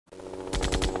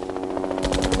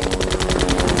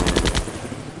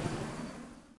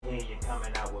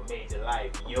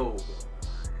life yoga.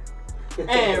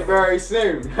 And very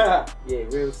soon. Yeah,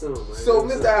 real soon, man. So,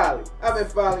 Mr. Ali, I've been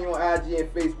following you on IG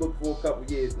and Facebook for a couple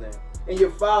years now, and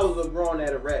your followers are growing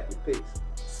at a rapid pace,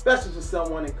 especially for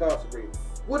someone incarcerated.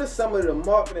 What are some of the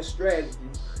marketing strategies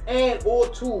and or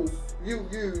tools you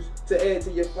use to add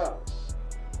to your followers?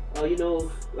 Oh, you know,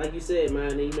 like you said,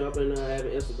 man, you know, I've been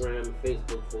having Instagram and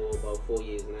Facebook for about 4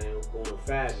 years now, going on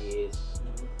 5 years.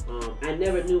 I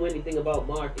never knew anything about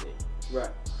marketing. Right.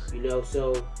 You know,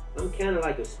 so I'm kind of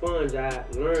like a sponge. I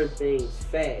learn things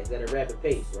fast at a rapid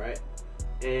pace, right?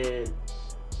 And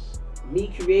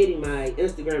me creating my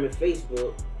Instagram and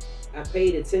Facebook, I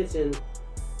paid attention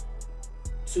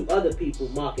to other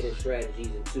people's marketing strategies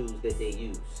and tools that they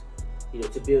use, you know,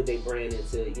 to build their brand and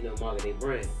to, you know, market their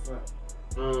brand. Right.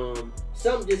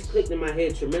 Something just clicked in my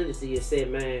head tremendously and said,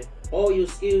 man, all your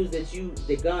skills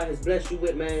that God has blessed you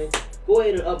with, man, go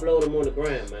ahead and upload them on the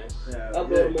gram, man. Yeah,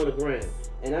 Upload them on the gram.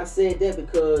 And I said that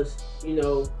because, you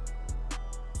know,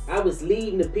 I was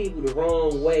leading the people the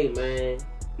wrong way, man,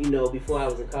 you know, before I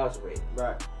was incarcerated.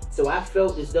 Right. So I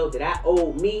felt as though that I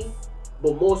owed me,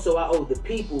 but more so I owed the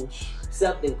people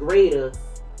something greater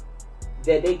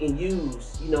that they can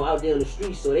use, you know, out there on the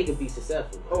streets so they can be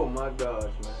successful. Man. Oh my gosh,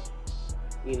 man.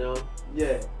 You know?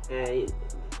 Yeah. And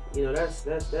you know, that's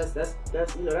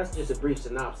you know, that's just a brief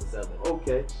synopsis of it.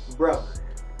 Okay, bro.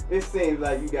 It seems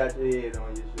like you got your head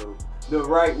on your shoulder the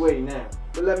right way now.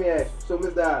 But let me ask you, so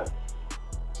Mr. Ali,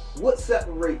 what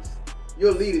separates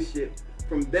your leadership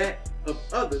from that of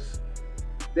others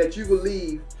that you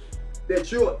believe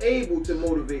that you're able to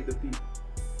motivate the people?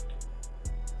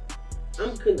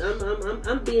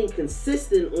 I'm being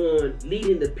consistent on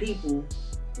leading the people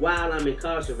while I'm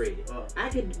incarcerated. I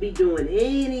could be doing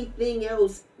anything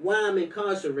else while I'm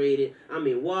incarcerated. I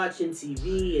mean, watching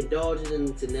TV, indulging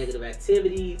into negative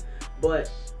activities, but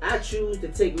I choose to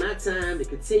take my time to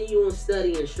continue on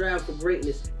studying and strive for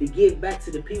greatness to give back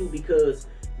to the people because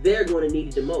they're going to need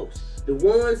it the most. The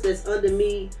ones that's under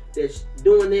me, that's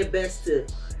doing their best to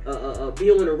be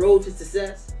on the road to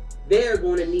success, they're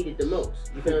going to need it the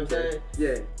most. You know what I'm saying?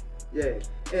 Yeah,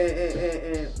 yeah.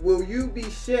 And will you be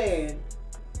sharing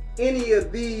any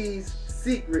of these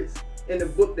secrets in the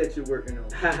book that you're working on?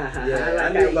 Yeah,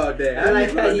 I knew about that. I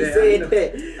like how you said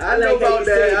that. I know about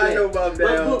that. I know about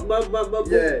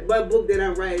that. My book that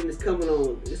I'm writing is coming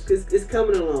on. It's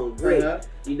coming along great.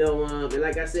 You know, and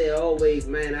like I said always,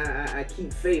 man, I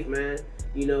keep faith, man.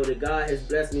 You know, that God has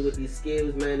blessed me with these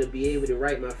skills, man, to be able to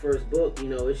write my first book. You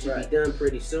know, it should be done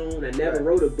pretty soon. I never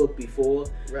wrote a book before,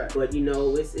 but you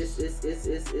know, it's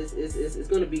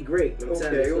gonna be great. I'm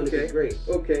telling you, it's gonna be great.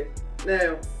 Okay.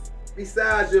 Now,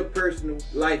 besides your personal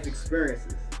life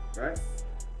experiences, right?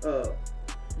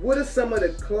 What are some of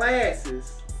the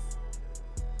classes,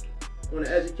 on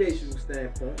an educational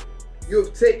standpoint,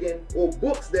 you've taken or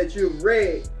books that you've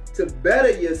read to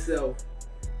better yourself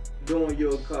during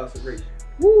your incarceration?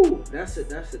 Woo! That's deep.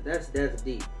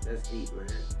 That's deep,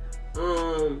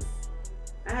 man.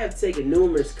 I have taken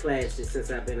numerous classes since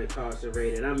I've been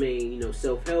incarcerated. I mean, you know,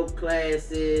 self-help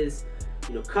classes,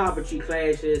 you know, carpentry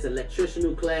classes,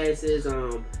 electricianal classes.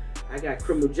 I got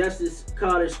criminal justice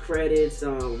college credits.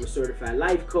 I'm a certified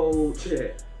life coach.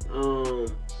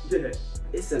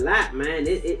 It's a lot, man.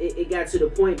 It got to the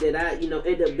point that I, you know,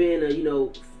 end up being a, you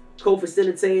know,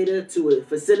 co-facilitator to a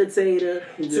facilitator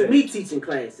to me teaching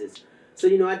classes. So,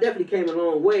 you know, I definitely came a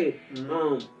long way.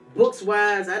 Books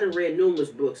wise, I done read numerous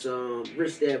books.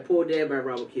 Rich Dad Poor Dad by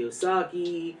Robert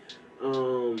Kiyosaki.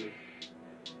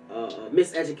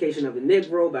 Miseducation of the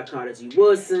Negro by Carter G.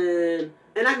 Woodson.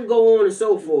 And I can go on and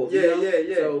so forth. Yeah.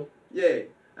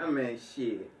 I mean,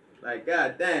 shit. Like,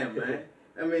 goddamn, man.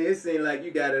 I mean, it seems like you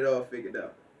got it all figured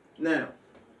out. Now,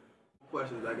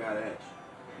 questions I gotta ask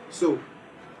you. So,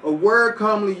 a word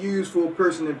commonly used for a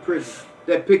person in prison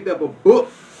that picked up a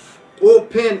book or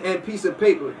pen and piece of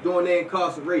paper during their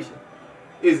incarceration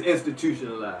is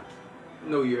institutionalized. I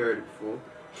know you heard it before,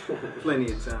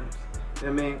 plenty of times.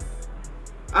 I mean,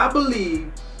 I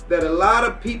believe that a lot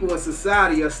of people in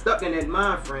society are stuck in that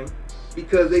mind frame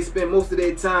because they spend most of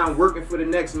their time working for the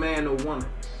next man or woman.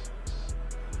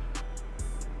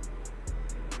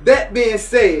 That being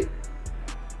said,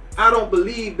 I don't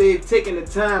believe they've taken the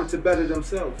time to better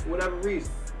themselves for whatever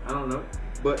reason. I don't know.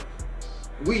 But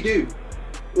we do.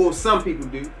 Or some people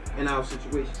do in our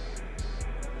situation.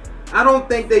 I don't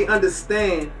think they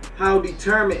understand how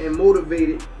determined and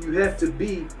motivated you have to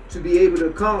be able to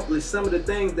accomplish some of the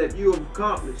things that you have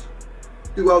accomplished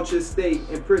throughout your stay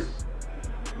in prison,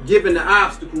 given the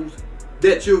obstacles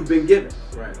that you've been given.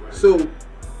 Right. So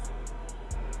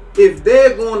if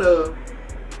they're going to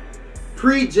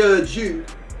prejudge you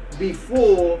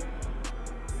before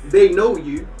they know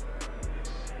you.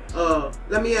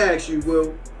 Let me ask you,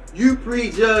 will you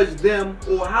prejudge them,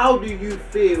 or how do you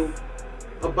feel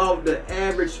about the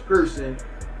average person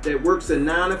that works a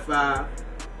 9 to 5,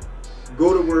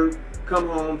 go to work, come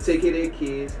home, take care of their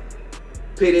kids,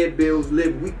 pay their bills,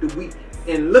 live week to week,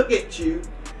 and look at you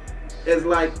as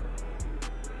like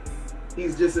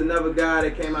he's just another guy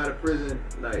that came out of prison,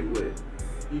 like what?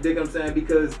 You dig what I'm saying?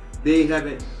 Because they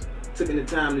haven't taken the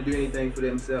time to do anything for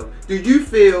themselves. Do you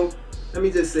feel, let me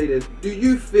just say this, do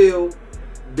you feel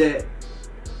that,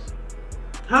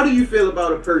 how do you feel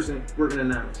about a person working a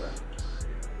 9 to 5?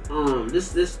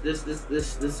 Let's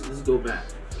go back,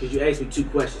 because you asked me 2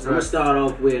 questions. I'm gonna start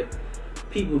off with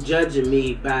people judging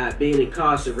me by being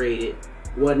incarcerated,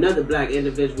 well, another black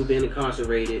individual being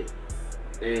incarcerated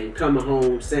and coming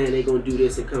home saying they're gonna do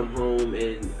this and come home,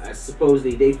 and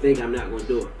supposedly they think I'm not gonna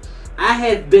do it. I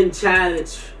have been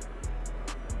challenged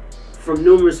from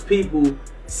numerous people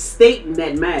stating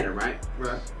that matter, right?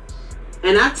 Right.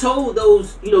 And I told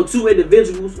those, 2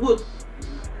 individuals, well,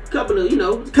 couple of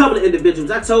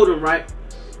individuals, I told them, right,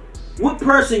 what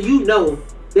person you know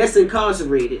that's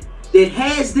incarcerated, that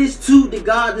has this tool that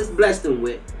God has blessed them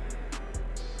with,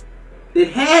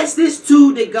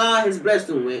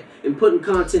 and putting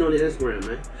content on their Instagram,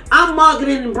 man. I'm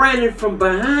marketing and branding from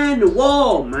behind the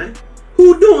wall, man.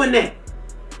 Who doing that?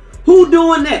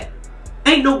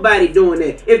 Ain't nobody doing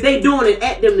that. If they doing it,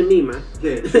 at them to me, man.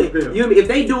 Yeah, You hear me? If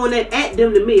they doing that, at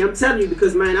them to me. I'm telling you,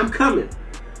 because, man, I'm coming.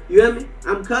 You hear me?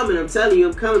 I'm coming. I'm telling you,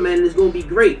 I'm coming, man. And it's gonna be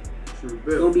great. It's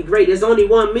gonna be great. There's only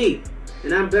one me,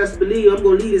 and I'm best believe I'm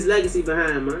gonna leave his legacy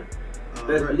behind, man.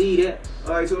 Best believe that.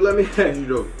 All right, so let me ask you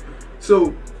though.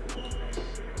 So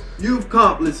you've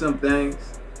accomplished some things.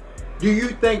 Do you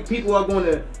think people are going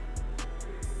to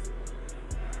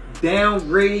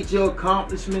downgrade your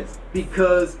accomplishments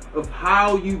because of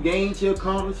how you gained your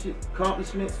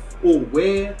accomplishments, or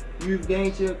where you've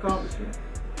gained your accomplishments?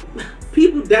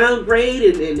 People downgrade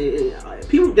and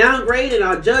people downgrade and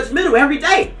are judgmental every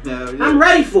day. Yeah. I'm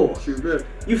ready for it. True.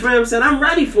 You feel what I'm saying? I'm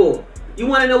ready for it. You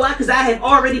want to know why? Because I have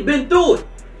already been through it.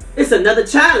 It's another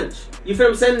challenge. You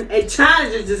feel what I'm saying? A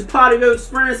challenge is just part of your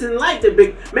experience in life that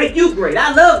make you great.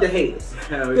 I love the haters.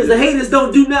 Because the haters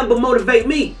don't do nothing but motivate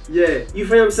me. Yeah. You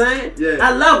feel what I'm saying? Yeah.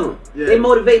 I love them. Yeah. They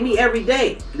motivate me every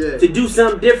day Yeah. to do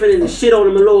something different and to shit on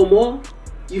them a little more.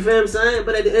 You feel what I'm saying?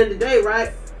 But at the end of the day,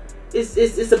 right?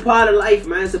 It's a part of life,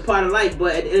 man. It's a part of life.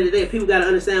 But at the end of the day, people gotta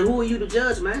understand, who are you to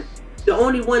judge, man? The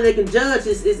only one that can judge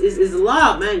is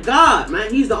Allah, man. God, man.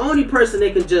 He's the only person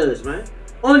that can judge, man.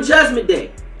 On Judgment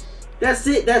Day. That's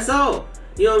it. That's all.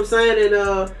 You know what I'm saying? And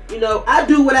I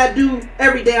do what I do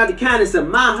every day out of the kindness of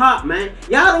my heart, man.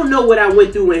 Y'all don't know what I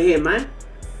went through in here, man.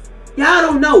 Y'all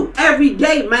don't know. Every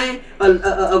day, man,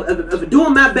 of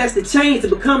doing my best to change, to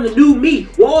become the new me.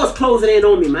 Walls closing in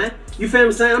on me, man. You feel what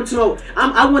I'm saying? I'm talking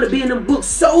about, I want to be in them books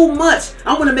so much.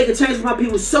 I want to make a change for my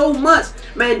people so much.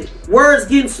 Man, words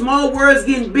getting small, words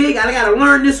getting big. I got to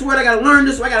learn this word. I got to learn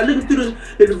this word. I got to look through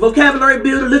the vocabulary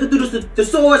builder, looking through the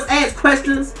thesaurus, ask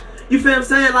questions. You feel what I'm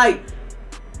saying? Like,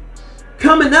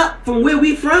 coming up from where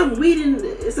we from,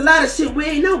 it's a lot of shit we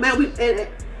ain't know, man.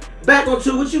 Back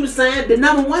onto what you were saying, the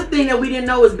number one thing that we didn't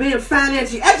know is being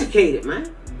financially educated,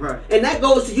 man. Right. And that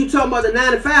goes to you talking about the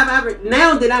 9 to 5.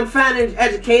 Now that I'm financially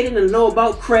educated and know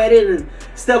about credit and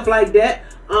stuff like that,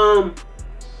 9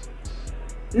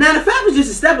 to 5 is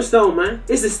just a stepping stone, man.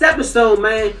 It's a stepping stone,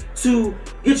 man, to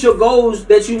get your goals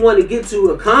that you want to get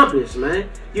to accomplish, man.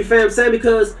 You feel what I'm saying?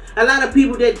 Because a lot of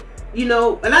people that,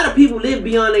 a lot of people live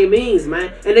beyond their means,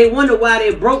 man, and they wonder why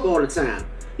they're broke all the time.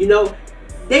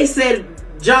 They said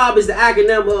job is the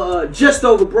acronym of just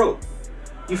over broke.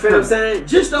 You feel what I'm saying?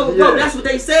 Just over broke. That's what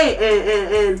they say.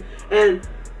 And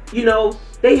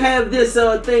they have this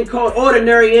thing called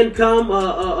ordinary income,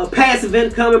 passive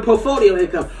income, and portfolio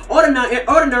income.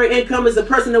 Ordinary income is a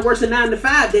person that works a 9 to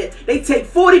 5 that they take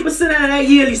 40% out of their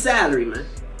yearly salary, man.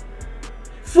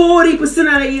 40%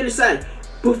 out of their yearly salary.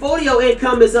 Portfolio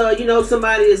income is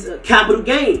somebody is capital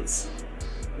gains,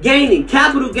 gaining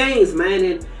capital gains, man,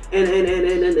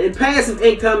 and passive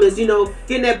income is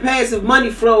getting that passive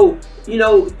money flow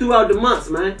throughout the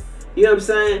months, man. You know what I'm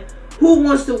saying? Who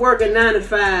wants to work a 9 to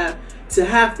 5 to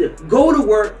have to go to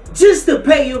work just to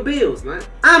pay your bills, man?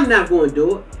 I'm not going to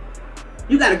do it.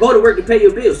 You got to go to work to pay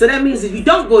your bills. So that means if you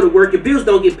don't go to work, your bills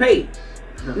don't get paid.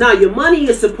 Now your money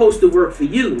is supposed to work for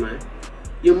you, man.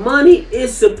 Your money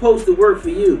is supposed to work for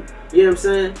you. You know what I'm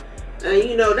saying?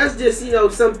 And that's just,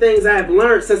 some things I've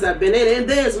learned since I've been in it. And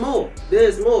there's more.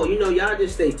 There's more. Y'all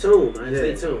just stay tuned, man.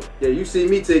 Stay tuned. Yeah, you see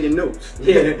me taking notes.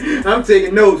 Yeah. I'm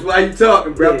taking notes while you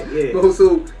talking, bro. Yeah.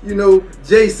 So,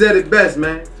 Jay said it best,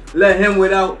 man. Let him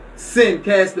without sin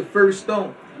cast the first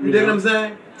stone. You dig what I'm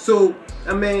saying? So,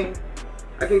 I mean,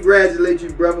 I congratulate you,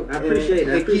 brother. I appreciate it.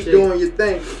 And keep doing your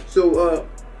thing. So,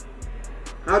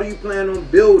 how do you plan on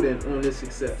building on this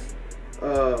success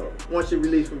once you're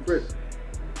released from prison?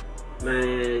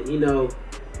 Man, you know,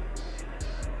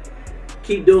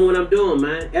 keep doing what I'm doing,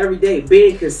 man. Every day,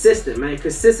 being consistent, man.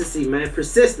 Consistency, man.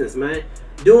 Persistence, man.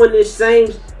 Doing this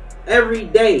same every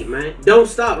day, man. Don't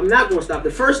stop. I'm not gonna stop.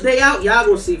 The first day out, y'all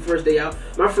gonna see first day out.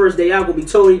 My first day out gonna be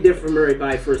totally different from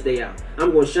everybody's first day out.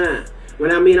 I'm gonna shine.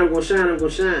 When I mean I'm gonna shine, I'm gonna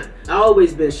shine. I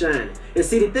always been shining. And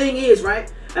see, the thing is,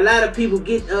 right? A lot of people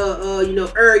get, you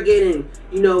know, arrogant and,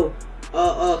 you know,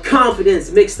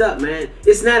 confidence mixed up, man.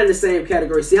 It's not in the same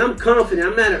category. See, I'm confident.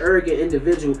 I'm not an arrogant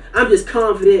individual. I'm just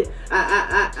confident.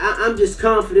 I'm just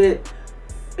confident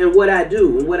in what I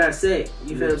do and what I say.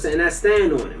 You feel what I'm saying? And I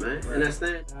stand on it, man. Right. And I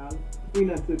stand. We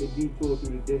done took a detour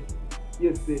through the district,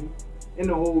 your city, and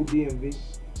the whole DMV.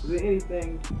 Is there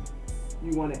anything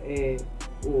you want to add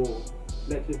or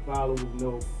let your followers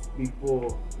know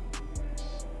before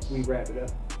we wrap it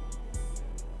up?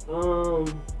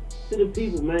 To the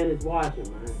people, man, that's watching,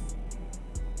 man.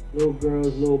 Little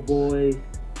girls, little boys,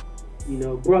 you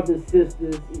know, brothers,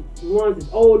 sisters, the ones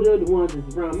that's older, the ones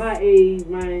that's around my age,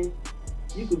 man.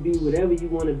 You could be whatever you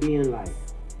want to be in life.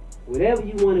 Whatever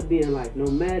you want to be in life,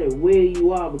 no matter where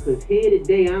you are, because here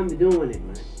today, I'm doing it,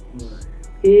 man. Right.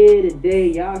 Here today,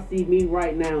 y'all see me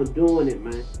right now doing it,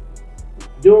 man.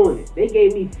 Doing it. They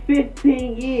gave me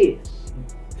 15 years.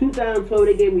 2012,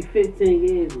 they gave me 15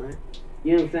 years, man.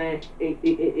 You know what I'm saying?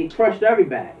 It crushed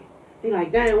everybody. They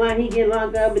like, damn, why he getting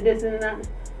locked up and this and that?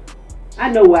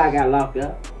 I know why I got locked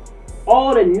up.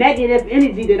 All the negative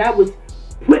energy that I was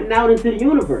putting out into the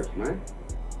universe, man.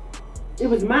 It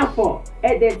was my fault.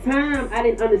 At that time, I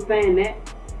didn't understand that.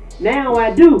 Now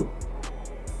I do.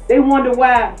 They wonder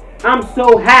why I'm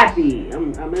so happy.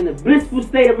 I'm in a blissful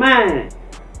state of mind.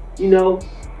 You know,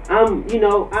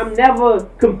 I'm never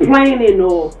complaining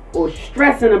or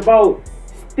stressing about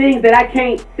things that I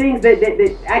can't,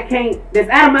 that's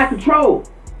out of my control.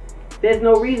 There's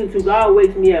no reason to. God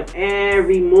wakes me up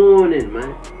every morning,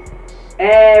 man.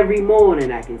 Every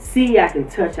morning. I can see, I can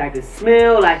touch, I can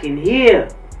smell, I can hear,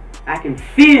 I can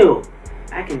feel,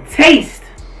 I can taste.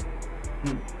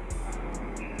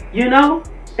 You know?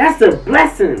 That's a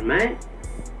blessing, man.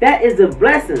 That is a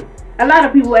blessing. A lot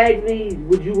of people ask me,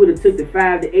 would you have took the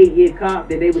 5 to 8 year cop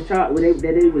that they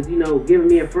was you know, giving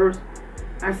me at first?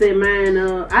 I said, man,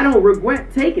 I don't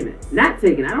regret taking it. Not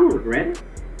taking it, I don't regret it.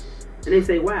 And they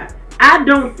say, why? I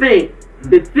don't think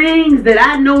the things that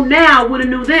I know now I would have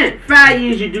knew then. 5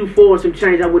 years you do 4 and some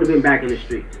change, I would have been back in the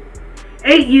streets.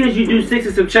 8 years you do 6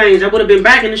 and some change, I would have been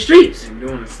back in the streets. And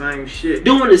doing the same shit.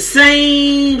 Doing the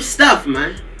same stuff,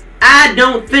 man. I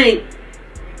don't think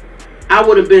I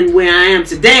would have been where I am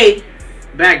today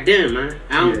back then, man.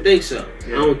 I don't think so.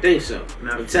 Yeah. I don't think so.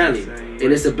 I'm telling you.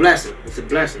 And it's a blessing. It's a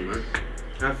blessing, man.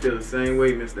 I feel the same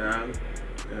way, Mr. Holly.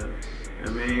 I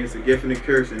mean, it's a gift and a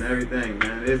curse and everything,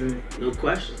 man, isn't it? No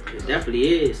question. It definitely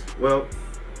is. Well,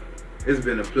 it's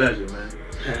been a pleasure, man.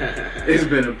 It's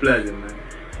been a pleasure, man.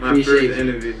 My Appreciate first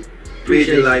interview.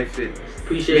 Appreciate Major Life Fitness.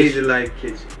 Appreciate Major Life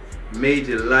Kitchen.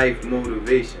 Major Life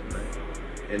Motivation, man.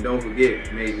 And don't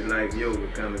forget, Major Life Yoga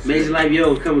coming soon. Major Life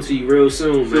Yoga coming to you real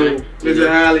soon, man. So, Mr.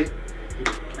 Holly,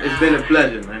 it's been a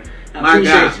pleasure, man.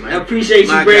 I appreciate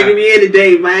you bringing me in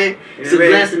today, man. It's a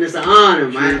blessing. It's an honor,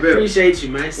 man. I appreciate you,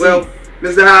 man. Well,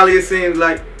 Mr. Holly, it seems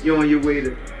like you're on your way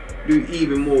to do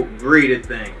even more greater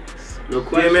things. No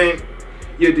question. You know what I mean?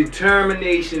 Your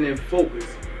determination and focus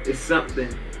is something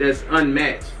that's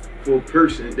unmatched for a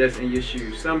person that's in your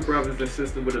shoes. Some brothers and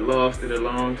sisters would have lost it a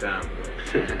long time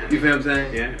ago. You feel what I'm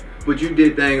saying? Yeah. But you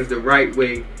did things the right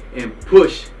way and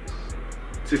push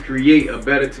to create a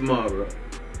better tomorrow.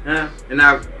 Huh? And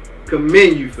I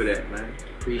commend you for that, man.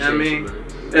 Appreciate you, man.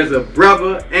 As a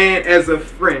brother and as a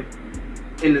friend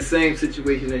in the same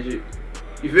situation as you.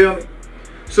 You feel me?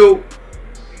 So,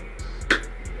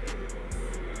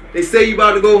 they say you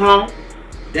about to go home.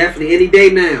 Definitely, any day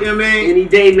now. You know what I mean? Any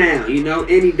day now, you know,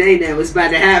 any day now. It's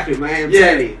about to happen, man. I'm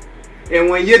telling you. And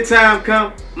when your time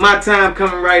comes, my time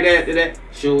coming right after that.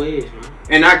 Sure is, man.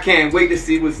 And I can't wait to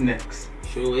see what's next.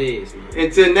 Sure is, man.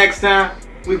 Until next time,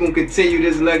 we're going to continue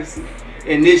this legacy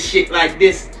and this shit like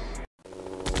this